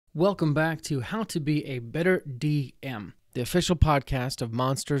Welcome back to How to Be a Better DM, the official podcast of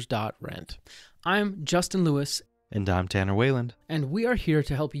Monsters.rent. I'm Justin Lewis. And I'm Tanner Weyland. And we are here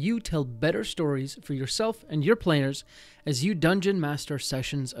to help you tell better stories for yourself and your players as you dungeon master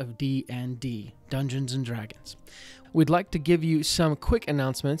sessions of D&D, Dungeons & Dragons. We'd like to give you some quick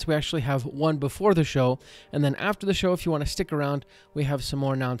announcements. We actually have one before the show, and then after the show, if you want to stick around, we have some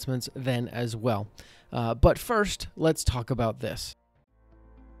more announcements then as well. But first, let's talk about this.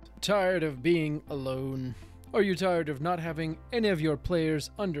 Tired of being alone? Are you tired of not having any of your players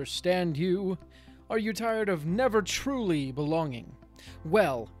understand you? Are you tired of never truly belonging?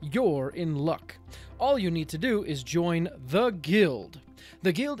 Well, you're in luck. All you need to do is join the Guild.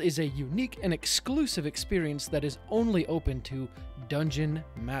 The Guild is a unique and exclusive experience that is only open to Dungeon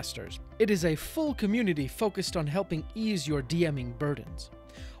Masters. It is a full community focused on helping ease your DMing burdens.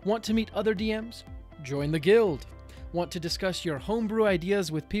 Want to meet other DMs? Join the Guild. Want to discuss your homebrew ideas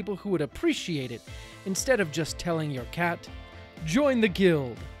with people who would appreciate it instead of just telling your cat? Join the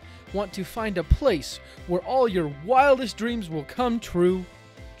Guild. Want to find a place where all your wildest dreams will come true?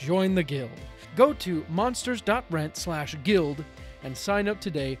 Join the Guild. Go to monsters.rent/guild and sign up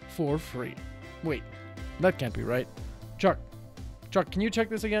today for free. Wait, that can't be right. Chuck, can you check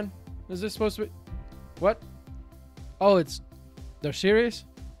this again? Is this supposed to be... What? Oh, they're serious?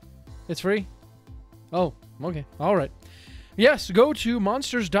 It's free? Oh, okay. All right. Yes, go to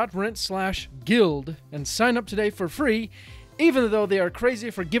monsters.rent/guild and sign up today for free, even though they are crazy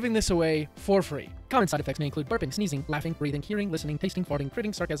for giving this away for free. Common side effects may include burping, sneezing, laughing, breathing, hearing, listening, tasting, farting,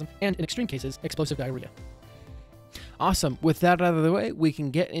 critting, sarcasm, and in extreme cases, explosive diarrhea. Awesome. With that out of the way, we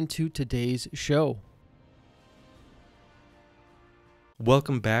can get into today's show.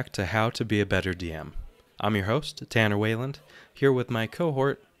 Welcome back to How to Be a Better DM. I'm your host, Tanner Weyland, here with my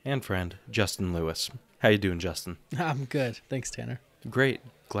cohort and friend, Justin Lewis. How you doing, Justin? I'm good. Thanks, Tanner. Great.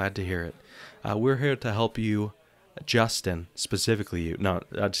 Glad to hear it. We're here to help you, Justin, specifically you. No,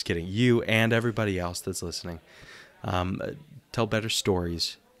 just kidding. You and everybody else that's listening. Tell better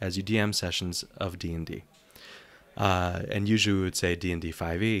stories as you DM sessions of D&D. And usually we would say D&D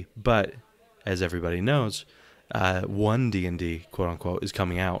 5e, but as everybody knows, one D&D, quote-unquote, is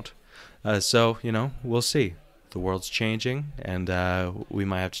coming out. So, we'll see. The world's changing, and we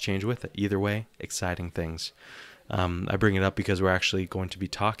might have to change with it. Either way, exciting things. I bring it up because we're actually going to be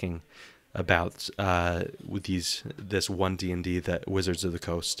talking about this one D&D that Wizards of the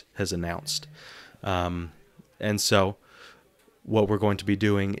Coast has announced. And so what we're going to be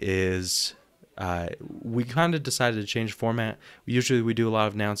doing is we kind of decided to change format. Usually we do a lot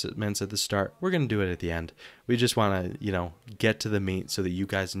of announcements at the start. We're going to do it at the end. We just want to, get to the meat so that you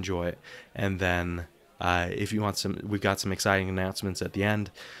guys enjoy it. And then if you want we've got some exciting announcements at the end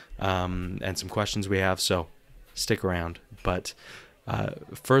and some questions we have, so stick around. But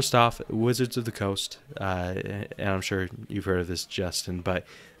first off, Wizards of the Coast, and I'm sure you've heard of this, Justin, but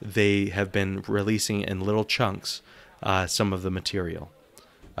they have been releasing in little chunks some of the material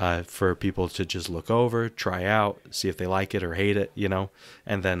for people to just look over, try out, see if they like it or hate it,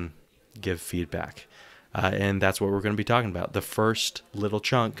 and then give feedback. And that's what we're going to be talking about. The first little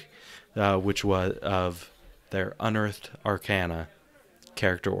chunk, which was of their Unearthed Arcana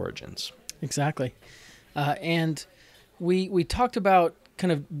character origins. Exactly. And we talked about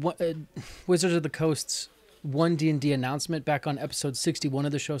kind of Wizards of the Coast's 1D&D announcement back on episode 61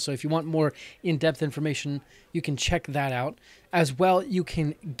 of the show. So if you want more in-depth information, you can check that out. As well, you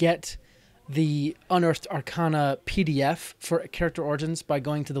can get the Unearthed Arcana PDF for character origins by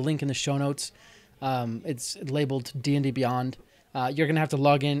going to the link in the show notes. It's labeled D&D Beyond. You're going to have to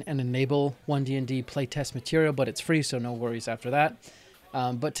log in and enable 1D&D playtest material, but it's free, so no worries after that.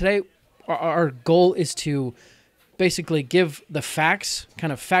 But today, our goal is to basically give the facts,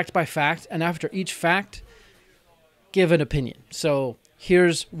 kind of fact by fact, and after each fact, give an opinion. So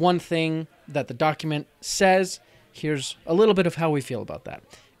here's one thing that the document says. Here's a little bit of how we feel about that.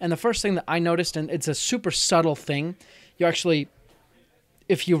 And the first thing that I noticed, and it's a super subtle thing, you actually,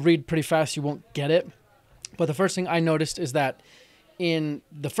 if you read pretty fast, you won't get it. But the first thing I noticed is that in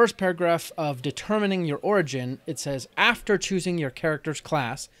the first paragraph of determining your origin, it says, after choosing your character's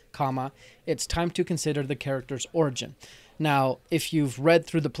class, comma, it's time to consider the character's origin. Now, if you've read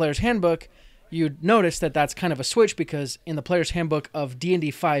through the player's handbook, you'd notice that that's kind of a switch because in the player's handbook of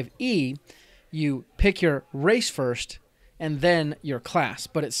D&D 5e, you pick your race first and then your class.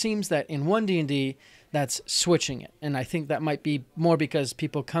 But it seems that in 1D&D, that's switching it. And I think that might be more because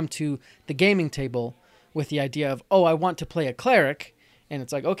people come to the gaming table with the idea of, oh, I want to play a cleric. And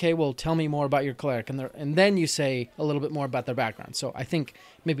it's like, okay, well, tell me more about your cleric. And then you say a little bit more about their background. So I think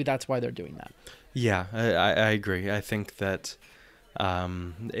maybe that's why they're doing that. Yeah, I agree. I think that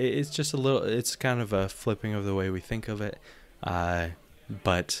It's just a little. It's kind of a flipping of the way we think of it,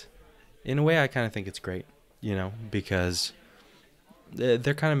 but in a way, I kind of think it's great, because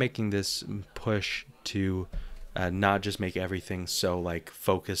they're kind of making this push to not just make everything so like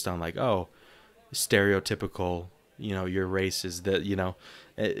focused on like, oh, stereotypical, your race is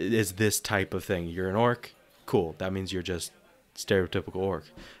is this type of thing. You're an orc, cool. That means you're just stereotypical orc.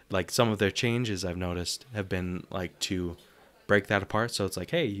 Like some of their changes I've noticed have been like to break that apart. So it's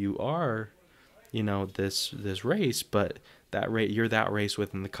like, hey, you are, this race, but you're that race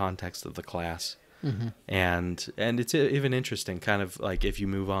within the context of the class. Mm-hmm. And it's even interesting, kind of like if you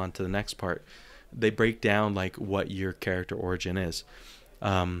move on to the next part, they break down like what your character origin is.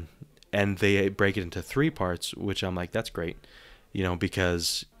 And they break it into 3 parts, which I'm like, that's great,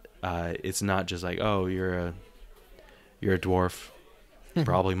 because it's not just like, oh, you're a dwarf,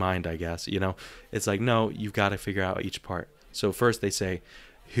 probably mind, I guess. It's like, no, you've got to figure out each part. So first they say,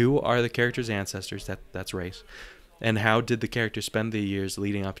 who are the character's ancestors? That's race. And how did the character spend the years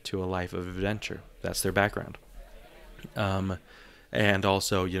leading up to a life of adventure? That's their background. And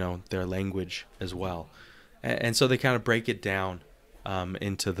also, their language as well. And so they kind of break it down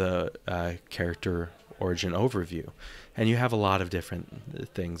into the character origin overview. And you have a lot of different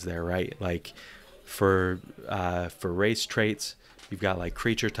things there, right? Like for race traits, you've got like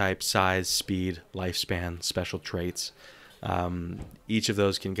creature type, size, speed, lifespan, special traits. Each of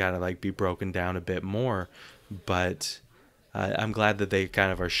those can kind of like be broken down a bit more, but I'm glad that they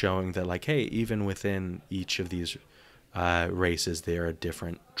kind of are showing that like, hey, even within each of these races, there are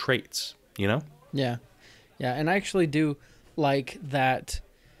different traits, Yeah. And I actually do like that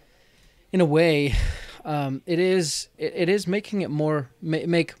in a way. It is making it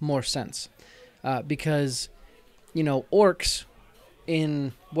make more sense, because, orcs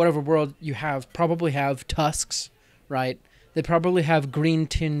in whatever world you have probably have tusks, right? They probably have green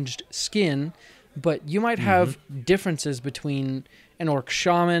tinged skin, but you might have differences between an orc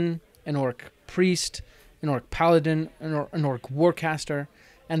shaman, an orc priest, an orc paladin, an orc warcaster,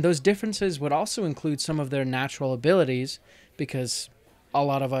 and those differences would also include some of their natural abilities, because a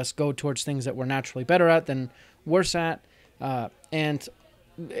lot of us go towards things that we're naturally better at than worse at, and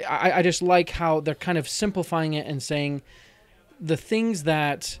I just like how they're kind of simplifying it and saying the things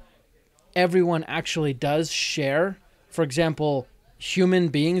that everyone actually does share. For example, human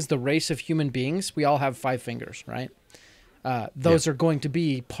beings, the race of human beings, we all have 5 fingers, right? Those are going to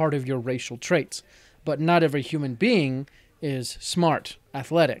be part of your racial traits. But not every human being is smart,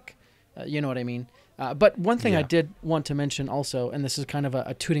 athletic. You know what I mean? But one thing I did want to mention also, and this is kind of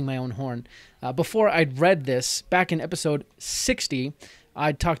a tooting my own horn. Before I'd read this, back in episode 60,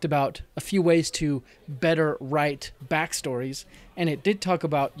 I talked about a few ways to better write backstories. And it did talk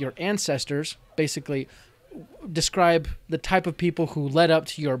about your ancestors, basically describe the type of people who led up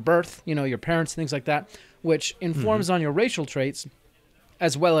to your birth, your parents, things like that, which informs on your racial traits,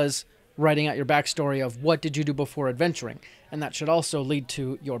 as well as writing out your backstory of what did you do before adventuring. And that should also lead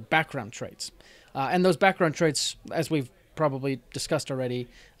to your background traits. And those background traits, as we've probably discussed already,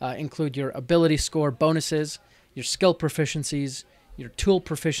 include your ability score bonuses, your skill proficiencies, your tool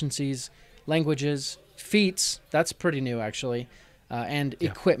proficiencies, languages, feats, that's pretty new actually, and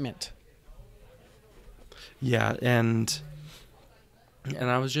equipment. Yeah, and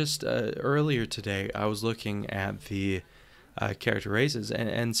I was just earlier today, I was looking at the character races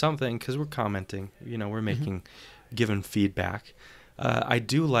and something, because we're commenting, we're making, given feedback. I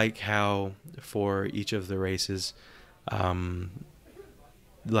do like how for each of the races,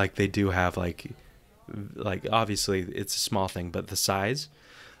 like they do have like obviously it's a small thing, but the size,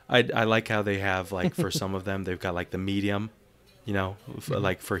 I like how they have like for some of them, they've got like the medium,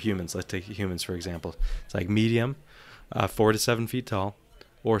 like for humans, let's take humans for example. It's like medium, 4 to 7 feet tall,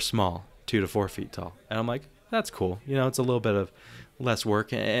 or small, 2 to 4 feet tall. And I'm like, that's cool. It's a little bit of less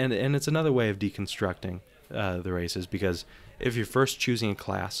work, and it's another way of deconstructing the races, because if you're first choosing a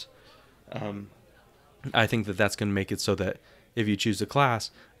class, I think that's going to make it so that if you choose a class,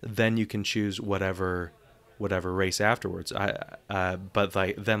 then you can choose whatever race afterwards. But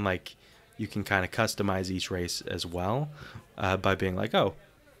then you can kind of customize each race as well, by being like, oh,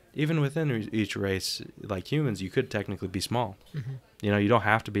 even within each race, like humans, you could technically be small. You don't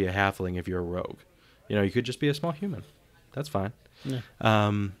have to be a halfling if you're a rogue. You could just be a small human. That's fine. Yeah.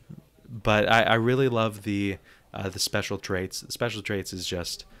 But I really love the special traits. The special traits is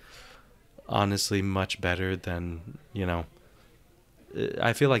just honestly much better than,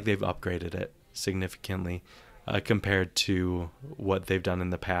 I feel like they've upgraded it significantly compared to what they've done in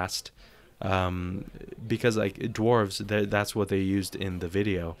the past. Because like dwarves, that's what they used in the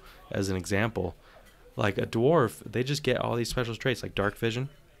video as an example. Like a dwarf, they just get all these special traits like dark vision,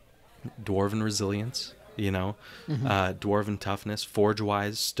 dwarven resilience, dwarven toughness, forge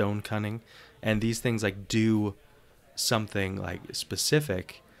wise, stone cunning, and these things like do something like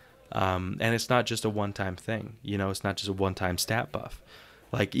specific, and it's not just a one-time thing. It's not just a one-time stat buff.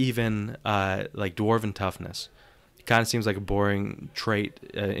 Like even like dwarven toughness, it kind of seems like a boring trait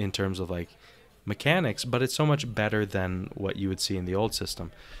in terms of like mechanics, but it's so much better than what you would see in the old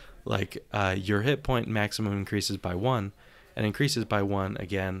system. Like your hit point maximum increases by 1 and increases by 1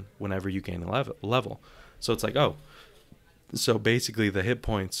 again whenever you gain a level. So it's like, oh, so basically the hit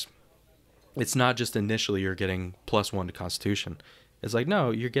points, it's not just initially you're getting +1 to Constitution. It's like, no,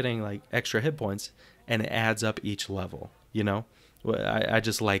 you're getting like extra hit points and it adds up each level, I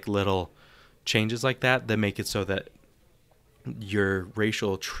just like little changes like that make it so that your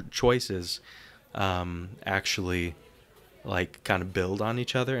racial choices actually like kind of build on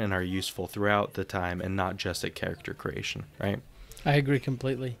each other and are useful throughout the time and not just at character creation, right? I agree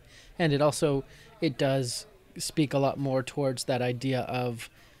completely. And it does speak a lot more towards that idea of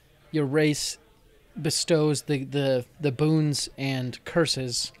your race bestows the boons and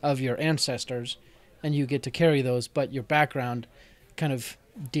curses of your ancestors, and you get to carry those, but your background kind of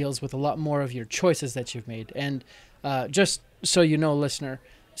deals with a lot more of your choices that you've made. And just so you know, listener,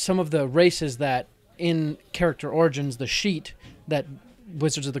 some of the races that in Character Origins, the sheet that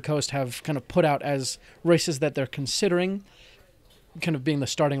Wizards of the Coast have kind of put out as races that they're considering kind of being the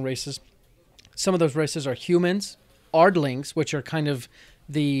starting races. Some of those races are humans, Ardlings, which are kind of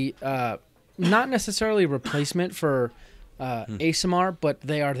the not necessarily replacement for ASMR, but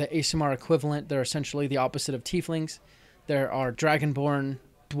they are the ASMR equivalent. They're essentially the opposite of Tieflings. There are Dragonborn,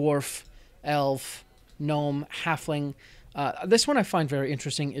 Dwarf, Elf, Gnome, Halfling. This one I find very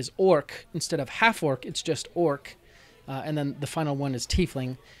interesting is Orc. Instead of half-orc, it's just Orc. And then the final one is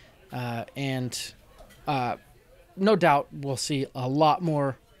Tiefling. And no doubt we'll see a lot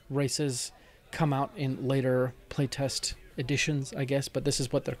more races come out in later playtest editions, I guess. But this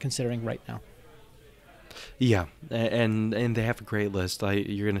is what they're considering right now. Yeah, and they have a great list.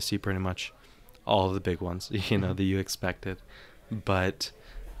 You're going to see pretty much all of the big ones, that you expected. But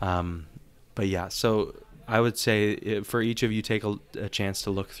yeah, so I would say for each of you, take a chance to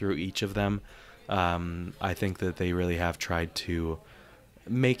look through each of them. I think that they really have tried to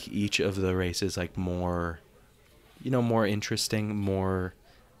make each of the races like more, more interesting, more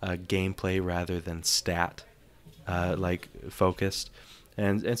gameplay rather than stat like focused.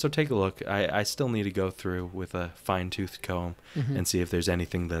 And so take a look. I still need to go through with a fine-toothed comb and see if there's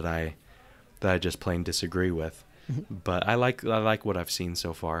anything that I just plain disagree with. But I like what I've seen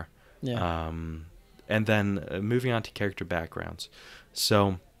so far. Yeah. And then moving on to character backgrounds.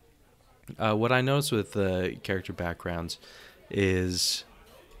 So what I noticed with the character backgrounds is,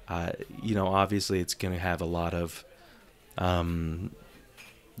 obviously it's going to have a lot of, a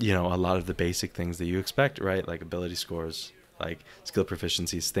lot of the basic things that you expect, right? Like ability scores, like skill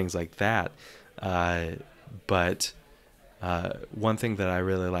proficiencies, things like that. But one thing that I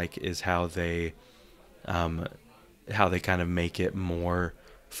really like is how they kind of make it more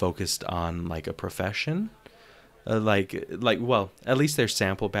focused on like a profession. Well, at least their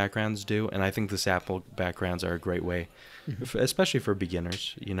sample backgrounds do, and I think the sample backgrounds are a great way, especially for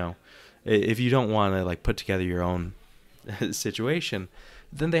beginners. If you don't want to like put together your own situation,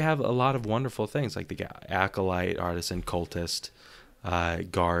 then they have a lot of wonderful things like the acolyte, artisan, cultist,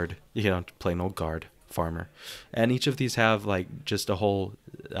 guard, plain old guard, farmer, and each of these have like just a whole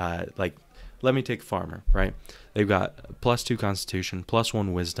let me take farmer, right? They've got +2 constitution,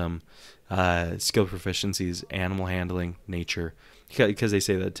 +1 wisdom, skill proficiencies, animal handling, nature, because they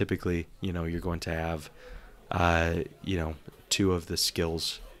say that typically, you're going to have, 2 of the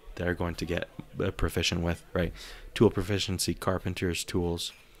skills that are going to get proficient with, right? Tool proficiency, carpenter's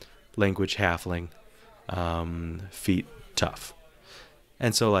tools, language, halfling, feet, tough.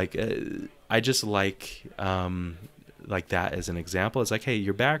 And so like, I just like that as an example. It's like, hey,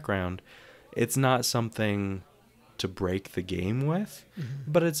 your background, it's not something to break the game with,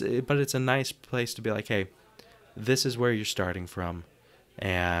 but it's a nice place to be like, hey, this is where you're starting from,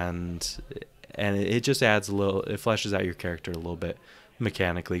 and it just adds a little, it fleshes out your character a little bit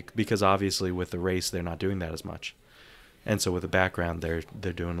mechanically, because obviously with the race they're not doing that as much, and so with the background they're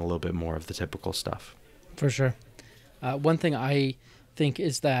doing a little bit more of the typical stuff. For sure. One thing I think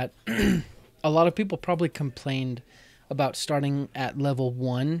is that a lot of people probably complained about starting at level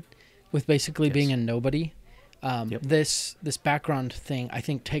 1 with basically being a nobody. This background thing, I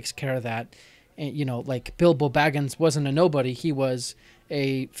think, takes care of that. And, like Bilbo Baggins wasn't a nobody. He was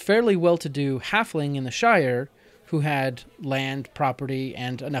a fairly well-to-do halfling in the Shire who had land, property,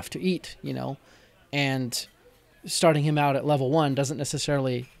 and enough to eat, and starting him out at level 1 doesn't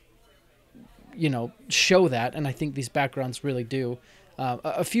necessarily, show that. And I think these backgrounds really do.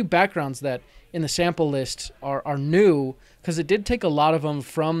 A few backgrounds that in the sample list are new, because it did take a lot of them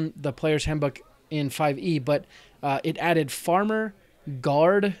from the player's handbook in 5e, but it added farmer,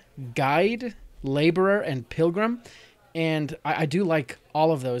 guard, guide, laborer, and pilgrim. And I do like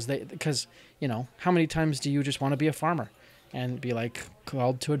all of those, because, how many times do you just want to be a farmer and be like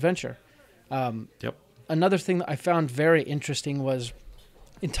called to adventure? Yep. Another thing that I found very interesting was,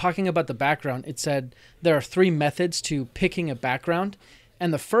 in talking about the background, it said there are 3 methods to picking a background.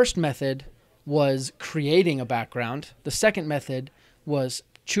 And the first method was creating a background. The second method was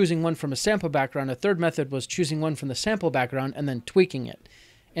choosing one from a sample background. A third method was choosing one from the sample background and then tweaking it.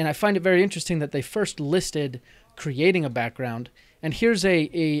 And I find it very interesting that they first listed creating a background. And here's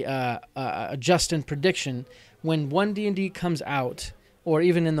a Justin prediction. When 1D&D comes out, or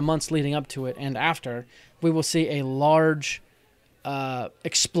even in the months leading up to it and after, we will see a large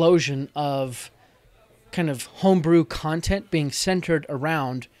explosion of kind of homebrew content being centered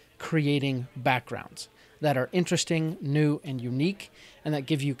around creating backgrounds that are interesting, new, and unique, and that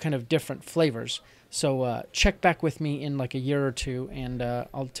give you kind of different flavors. So check back with me in like a year or two, and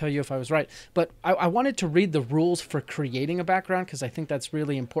I'll tell you if I was right. But I wanted to read the rules for creating a background, because I think that's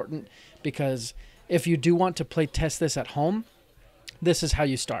really important, because if you do want to play test this at home, this is how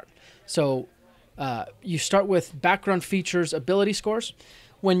you start. So you start with background features ability scores.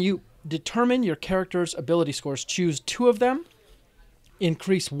 When you determine your character's ability scores, choose 2 of them,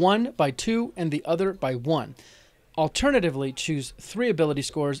 increase one by 2 and the other by 1. Alternatively, choose 3 ability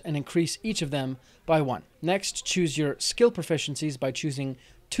scores and increase each of them by 1. Next, choose your skill proficiencies by choosing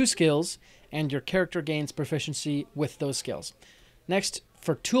 2 skills, and your character gains proficiency with those skills. Next,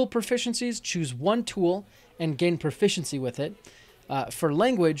 for tool proficiencies, choose 1 tool and gain proficiency with it. For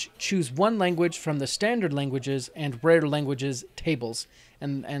language, choose 1 language from the standard languages and rare languages tables,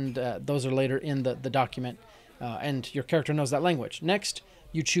 and those are later in the document, and your character knows that language. Next,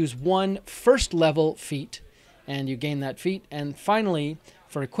 you choose 1 first level feat, and you gain that feat. And finally,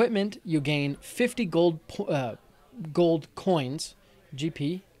 for equipment, you gain 50 gold coins,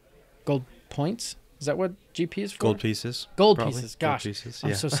 GP, gold points. Is that what GP is for? Gold pieces. Gold probably. pieces. Gosh, gold pieces,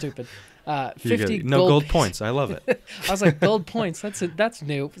 I'm so stupid. 50 gold points. I love it. I was like, gold points. That's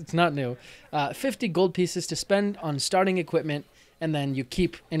new. It's not new. 50 gold pieces to spend on starting equipment, and then you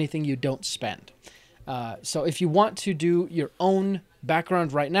keep anything you don't spend. So if you want to do your own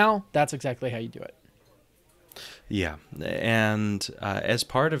background right now, that's exactly how you do it. Yeah, and as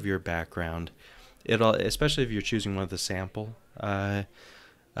part of your background, especially if you're choosing one of the sample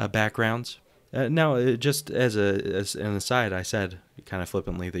backgrounds. Now, just as an aside, I said kind of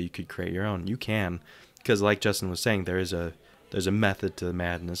flippantly that you could create your own. You can, because like Justin was saying, there's a method to the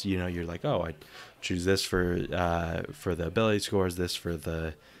madness. You're like, oh, I choose this for the ability scores, this for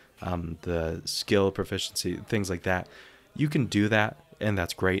the skill proficiency, things like that. You can do that, and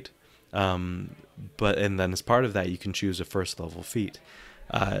that's great. But then as part of that, you can choose a first level feat,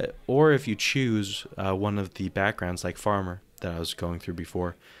 or if you choose one of the backgrounds like farmer that I was going through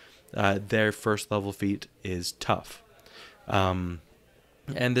before. Their first level feat is tough. And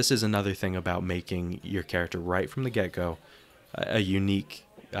this is another thing about making your character right from the get-go a unique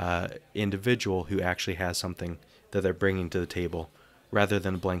individual who actually has something that they're bringing to the table, rather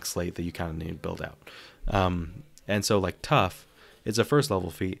than a blank slate that you kind of need to build out. And so like tough, it's a first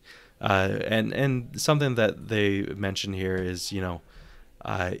level feat. And something that they mention here is,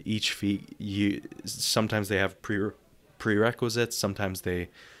 each feat, sometimes they have prerequisites, sometimes they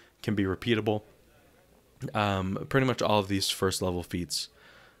can be repeatable. Pretty much all of these first level feats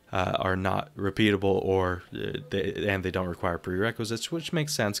are not repeatable, or they don't require prerequisites, which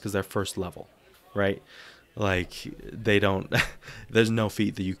makes sense because they're first level, right? Like they don't. There's no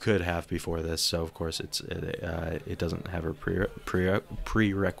feat that you could have before this, so of course it doesn't have a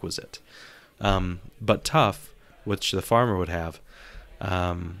prerequisite. But tough, which the farmer would have,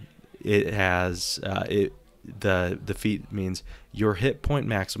 it has the feat means your hit point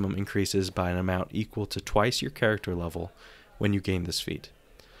maximum increases by an amount equal to twice your character level when you gain this feat.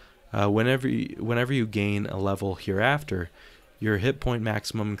 Whenever you gain a level hereafter, your hit point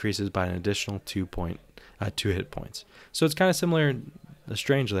maximum increases by an additional 2 hit points. So it's kind of similar.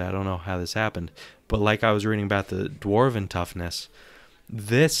 Strangely, I don't know how this happened, but like I was reading about the dwarven toughness,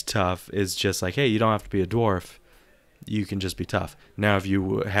 this tough is just like, hey, you don't have to be a dwarf. You can just be tough. Now, if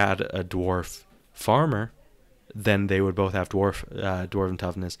you had a dwarf farmer, then they would both have dwarven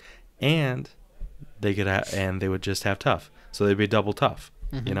toughness, and they would just have tough. So they'd be double tough.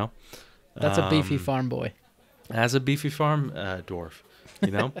 Mm-hmm. That's a beefy farm boy. As a beefy farm dwarf,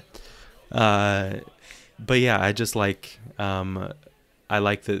 But yeah, I just like I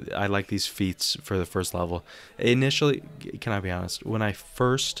like these feats for the first level. Initially, can I be honest? When I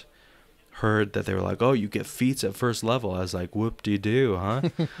first heard that they were like, "Oh, you get feats at first level," I was like, "Whoop-de-doo, huh?"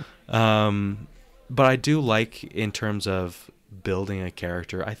 But I do like in terms of building a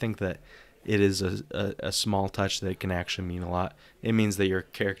character. I think that it is a small touch that can actually mean a lot. It means that your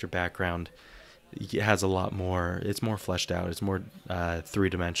character background has a lot more. It's more fleshed out. It's more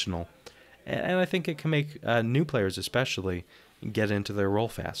three-dimensional, and I think it can make new players especially get into their role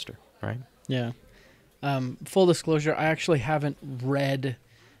faster, right? Yeah. Full disclosure, I actually haven't read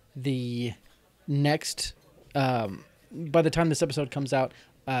the next. By the time this episode comes out,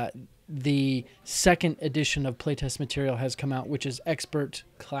 the second edition of playtest material has come out, which is expert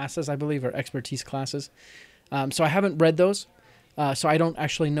classes, I believe, or expertise classes. So I haven't read those, so I don't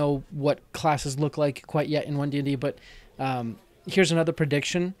actually know what classes look like quite yet in 1D&D. But here's another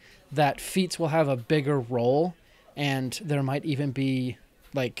prediction: that feats will have a bigger role, and there might even be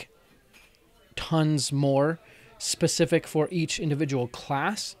like tons more specific for each individual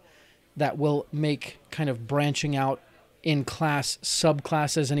class that will make kind of branching out in class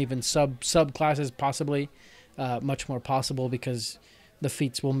subclasses and even subclasses possibly much more possible, because the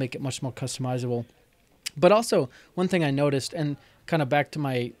feats will make it much more customizable. But also, one thing I noticed, and kind of back to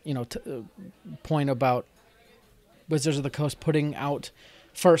my point about Wizards of the Coast putting out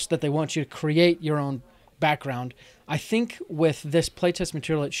first that they want you to create your own background. I think with this playtest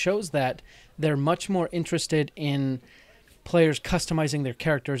material, it shows that they're much more interested in players customizing their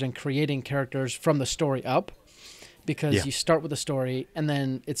characters and creating characters from the story up, because you start with a story, and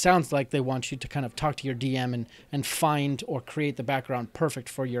then it sounds like they want you to kind of talk to your DM and find or create the background perfect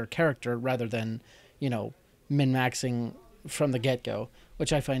for your character, rather than, min-maxing from the get-go,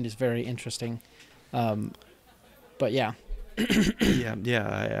 which I find is very interesting. But yeah.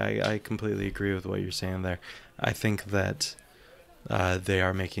 I completely agree with what you're saying there. I think that they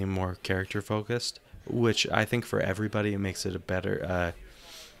are making more character focused, which I think for everybody it makes it a better,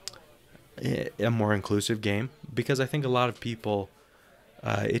 a more inclusive game, because I think a lot of people,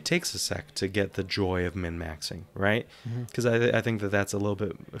 it takes a sec to get the joy of min-maxing, right? Because I think that that's a little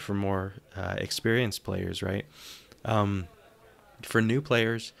bit for more experienced players, right? For new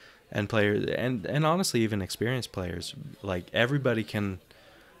players and players, and honestly even experienced players, like everybody can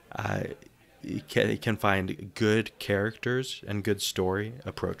find good characters and good story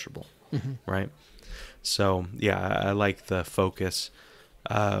approachable, right? So yeah, I like the focus.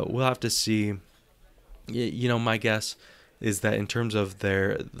 We'll have to see. My guess is that in terms of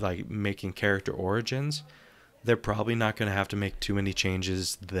their like making character origins, they're probably not going to have to make too many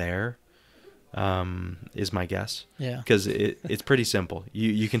changes there. Is my guess. Yeah. Because it's pretty simple.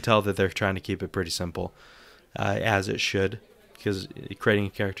 You can tell that they're trying to keep it pretty simple, as it should, because creating a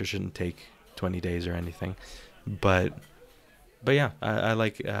character shouldn't take 20 days or anything. But yeah, I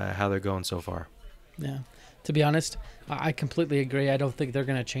like how they're going so far. Yeah. To be honest, I completely agree. I don't think they're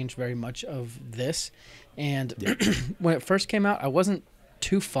going to change very much of this. And when it first came out, I wasn't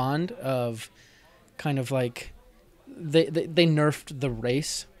too fond of kind of like they nerfed the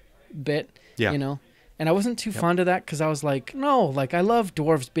race bit, and I wasn't too fond of that, because I was like, no, like I love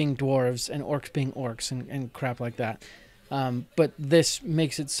dwarves being dwarves and orcs being orcs and crap like that. But this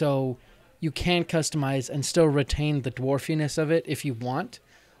makes it so you can customize and still retain the dwarfiness of it if you want,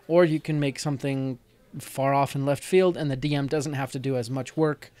 or you can make something far off in left field, and the DM doesn't have to do as much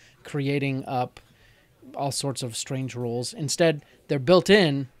work creating up all sorts of strange rules. Instead, they're built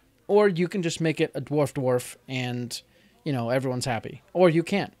in, or you can just make it a dwarf and everyone's happy, or you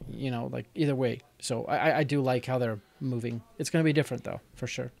can't, like either way. So I do like how they're moving. It's going to be different though, for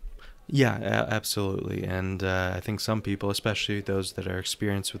sure. Yeah, absolutely. And I think some people, especially those that are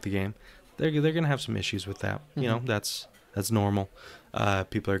experienced with the game, they're going to have some issues with that. That's normal.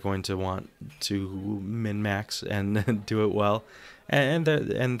 People are going to want to min-max and do it well, and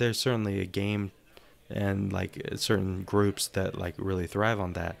there's certainly a game and like certain groups that like really thrive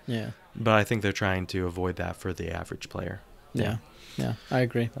on that. Yeah. But I think they're trying to avoid that for the average player. Yeah, I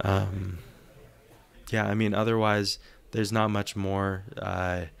agree. Yeah, I mean, otherwise there's not much more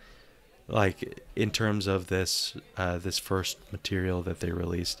like in terms of this first material that they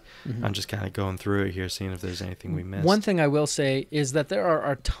released. I'm just kind of going through it here, seeing if there's anything we missed. One thing I will say is that there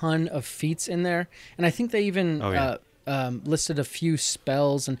are a ton of feats in there, and I think they even listed a few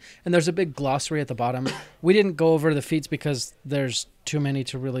spells, and there's a big glossary at the bottom. We didn't go over the feats because there's too many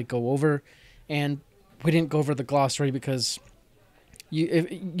to really go over, and we didn't go over the glossary because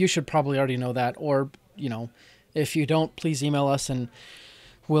you should probably already know that, or if you don't, please email us and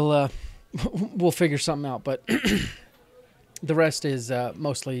we'll figure something out. But the rest is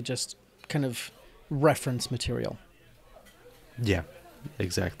mostly just kind of reference material. Yeah,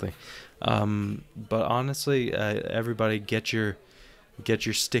 exactly. But honestly, everybody get your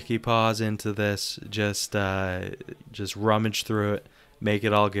sticky paws into this. Just rummage through it, make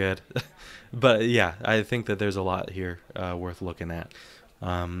it all good. But yeah, I think that there's a lot here worth looking at.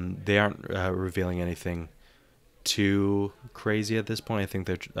 They aren't revealing anything too crazy at this point. I think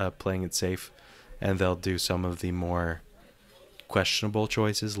they're playing it safe, and they'll do some of the more questionable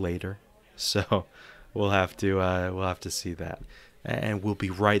choices later. So we'll have to see that, and we'll be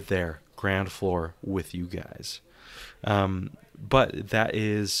right there, ground floor, with you guys. But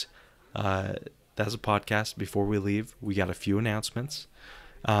that's a podcast. Before we leave, we got a few announcements.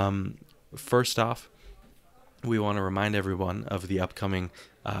 First off, we want to remind everyone of the upcoming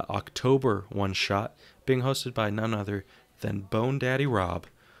October one-shot being hosted by none other than Bone Daddy Rob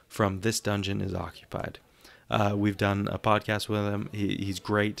from This Dungeon is Occupied. We've done a podcast with him. He's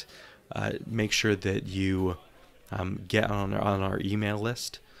great. Make sure that you get on our email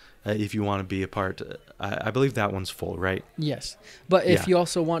list if you want to be a part. I believe that one's full, right? Yes. But if you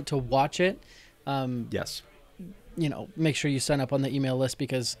also want to watch it, yes, make sure you sign up on the email list,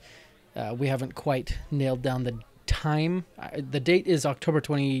 because we haven't quite nailed down the time. The date is October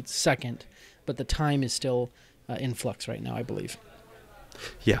 22nd, but the time is still in flux right now, I believe.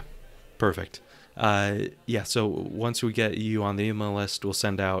 Yeah, perfect. So once we get you on the email list, we'll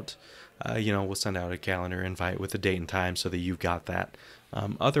send out a calendar invite with the date and time so that you've got that.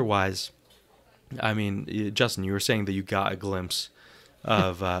 Otherwise, I mean, Justin, you were saying that you got a glimpse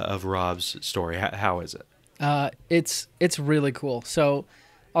of Rob's story. How is it? It's really cool. So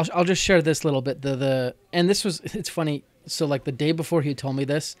I'll just share this little bit. And it's funny. So like the day before he told me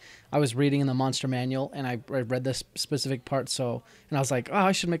this, I was reading in the monster manual, and I read this specific part. And I was like, oh,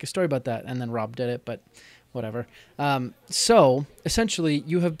 I should make a story about that. And then Rob did it, but whatever. So essentially,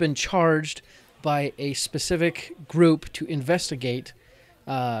 you have been charged by a specific group to investigate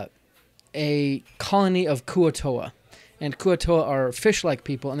a colony of Kuo-toa. And Kuo-toa are fish-like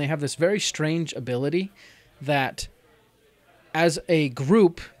people, and they have this very strange ability that as a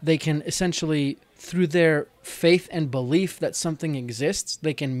group, they can essentially, through their faith and belief that something exists,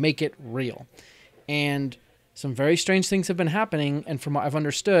 they can make it real. And some very strange things have been happening, and from what I've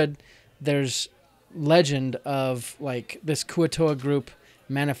understood, there's legend of like this Kuo-toa group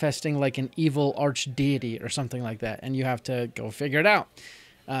manifesting like an evil archdeity or something like that, and you have to go figure it out.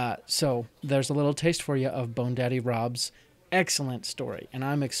 So there's a little taste for you of Bone Daddy Rob's excellent story, and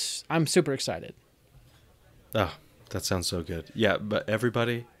I'm super excited. Oh, that sounds so good. Yeah, but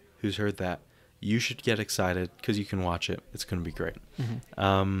everybody who's heard that, you should get excited because you can watch it. It's going to be great.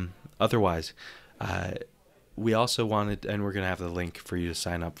 Mm-hmm. Otherwise, we also wanted, and we're going to have the link for you to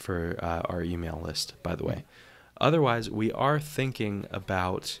sign up for our email list, by the way. Mm-hmm. Otherwise, we are thinking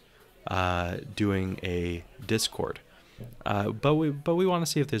about doing a Discord, but we want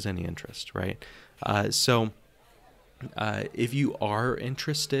to see if there's any interest, right? So if you are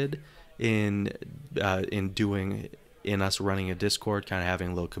interested in us running a Discord, kind of having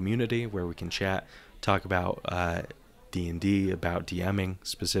a little community where we can chat, talk about D&D, about DMing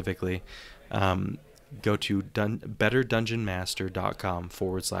specifically, go to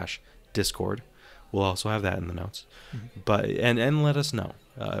betterdungeonmaster.com/Discord. We'll also have that in the notes. Mm-hmm. But and let us know.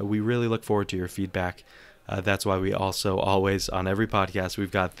 We really look forward to your feedback. That's why we also always, on every podcast, we've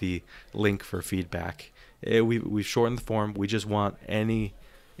got the link for feedback. We've shortened the form. We just want any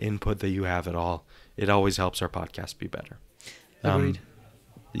input that you have at all. It always helps our podcast be better. Agreed.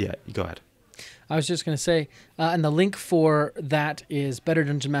 Yeah, go ahead. I was just going to say, and the link for that is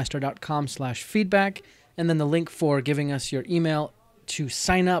betterdungeonmaster.com/feedback. And then the link for giving us your email to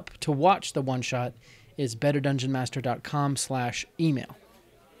sign up to watch the one shot is betterdungeonmaster.com/email.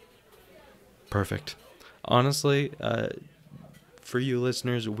 Perfect. Honestly, for you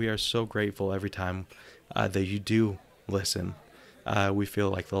listeners, we are so grateful every time that you do listen. We feel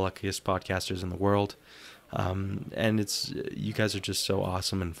like the luckiest podcasters in the world. And you guys are just so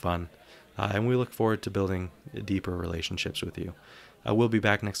awesome and fun. And we look forward to building deeper relationships with you. We'll be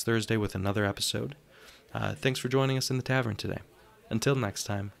back next Thursday with another episode. Thanks for joining us in the tavern today. Until next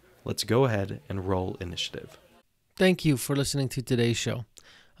time, let's go ahead and roll initiative. Thank you for listening to today's show.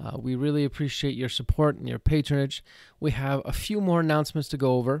 We really appreciate your support and your patronage. We have a few more announcements to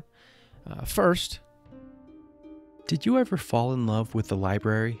go over. First, did you ever fall in love with the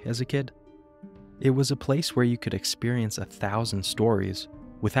library as a kid? It was a place where you could experience 1,000 stories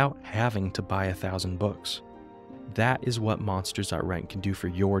without having to buy 1,000 books. That is what Monsters.Rent can do for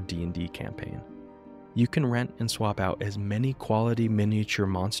your D&D campaign. You can rent and swap out as many quality miniature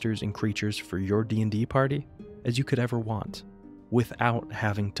monsters and creatures for your D&D party as you could ever want, without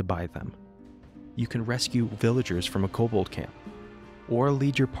having to buy them. you can rescue villagers from a kobold camp, or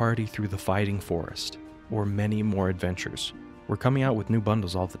lead your party through the fighting forest, or many more adventures. We're coming out with new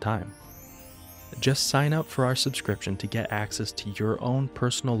bundles all the time. Just sign up for our subscription to get access to your own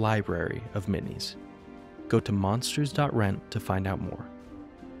personal library of minis. Go to monsters.rent to find out more.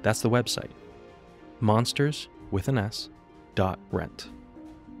 That's the website. Monsters, with an S, .rent.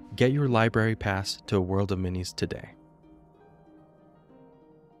 Get your library pass to a world of minis today.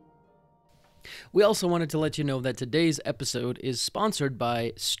 We also wanted to let you know that today's episode is sponsored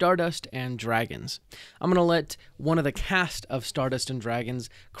by Stardust and Dragons. I'm going to let one of the cast of Stardust and Dragons,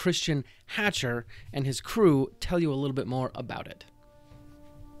 Christian Hatcher, and his crew tell you a little bit more about it.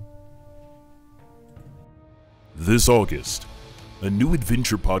 This August, a new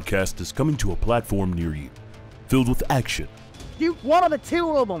adventure podcast is coming to a platform near you, filled with action, Shoot one of the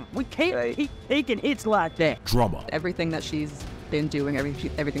two of them. We can't keep taking hits like that. drama, Everything that she's been doing,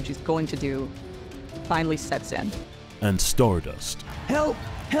 everything she's going to do, finally sets in. and stardust. Help!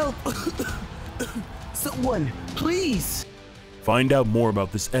 Help! Someone, please! Find out more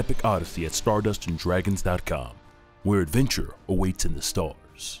about this epic odyssey at stardustanddragons.com, where adventure awaits in the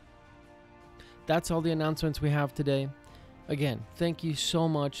stars. That's all the announcements we have today. Again, thank you so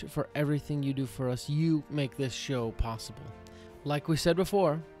much for everything you do for us. You make this show possible. Like we said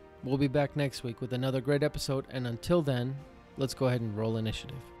before, we'll be back next week with another great episode, and until then, let's go ahead and roll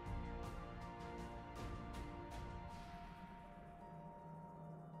initiative.